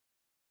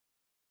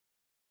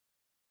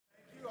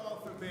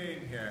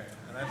being here,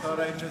 and I thought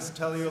I'd just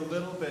tell you a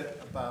little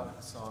bit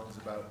about songs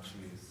about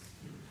cheese.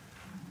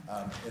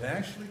 It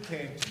actually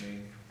came to me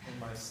in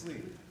my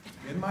sleep.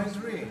 In my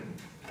dream,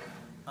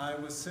 I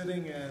was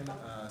sitting in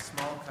a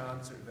small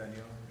concert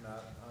venue,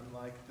 not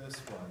unlike this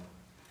one,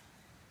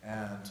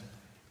 and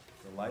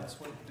the lights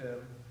went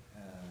dim,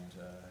 and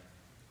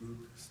a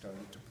group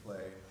started to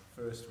play,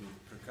 first with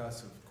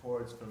percussive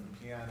chords from the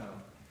piano,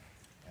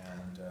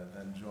 and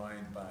then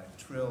joined by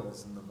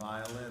trills in the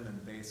violin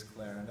and bass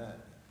clarinet,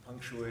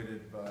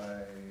 punctuated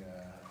by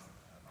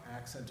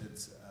accented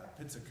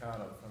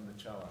pizzicato from the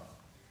cello.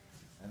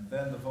 And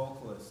then the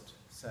vocalist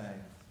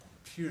sang,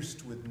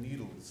 "Pierced with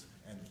needles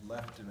and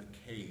left in a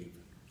cave."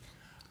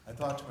 I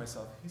thought to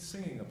myself, he's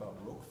singing about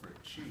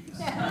Roquefort cheese.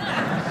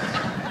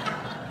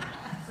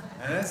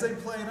 And as they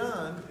played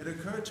on, it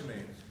occurred to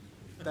me,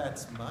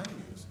 that's my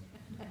music.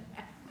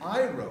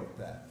 I wrote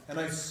that. And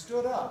I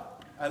stood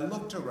up. I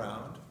looked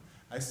around.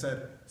 I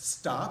said,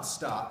 stop,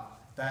 stop.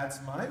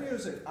 That's my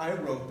music. I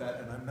wrote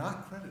that, and I'm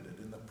not credited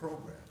in the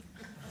program.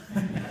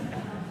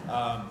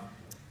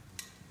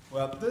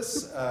 Well,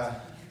 this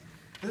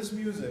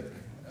music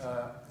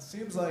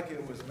seems like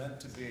it was meant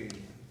to be.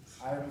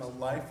 I'm a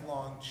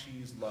lifelong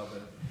cheese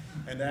lover,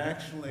 and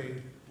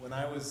actually, when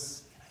I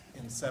was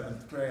in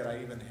 7th grade, I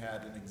even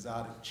had an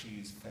exotic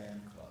cheese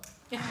fan club.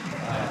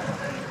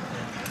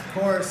 Of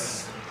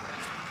course,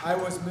 I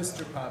was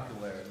Mr.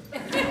 Popularity.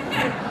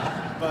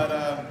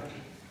 But,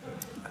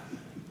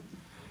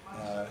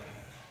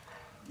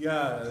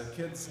 yeah, the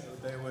kids,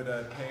 they would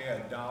pay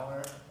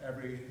 $1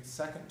 every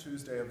second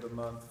Tuesday of the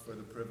month for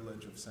the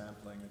privilege of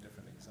sampling a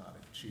different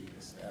exotic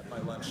cheese at my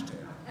lunch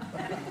table.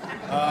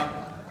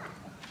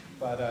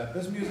 But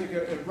this music,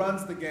 it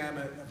runs the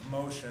gamut of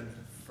motion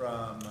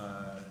from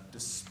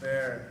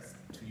despair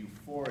to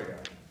euphoria.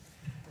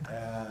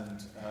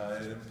 And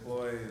it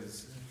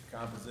employs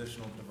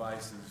compositional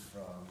devices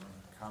from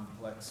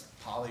complex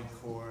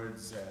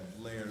polychords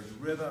and layered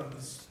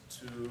rhythms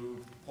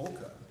to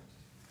polka.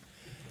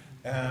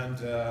 And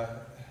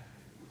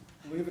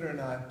believe it or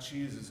not,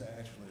 cheese is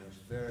actually a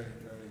very,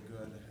 very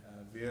good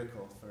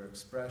vehicle for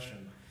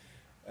expression.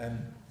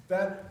 And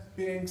that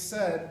being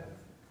said,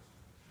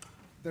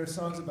 there are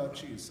songs about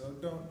cheese, so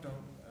don't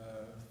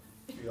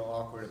feel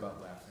awkward about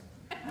laughing.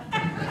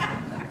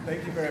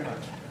 Thank you very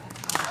much.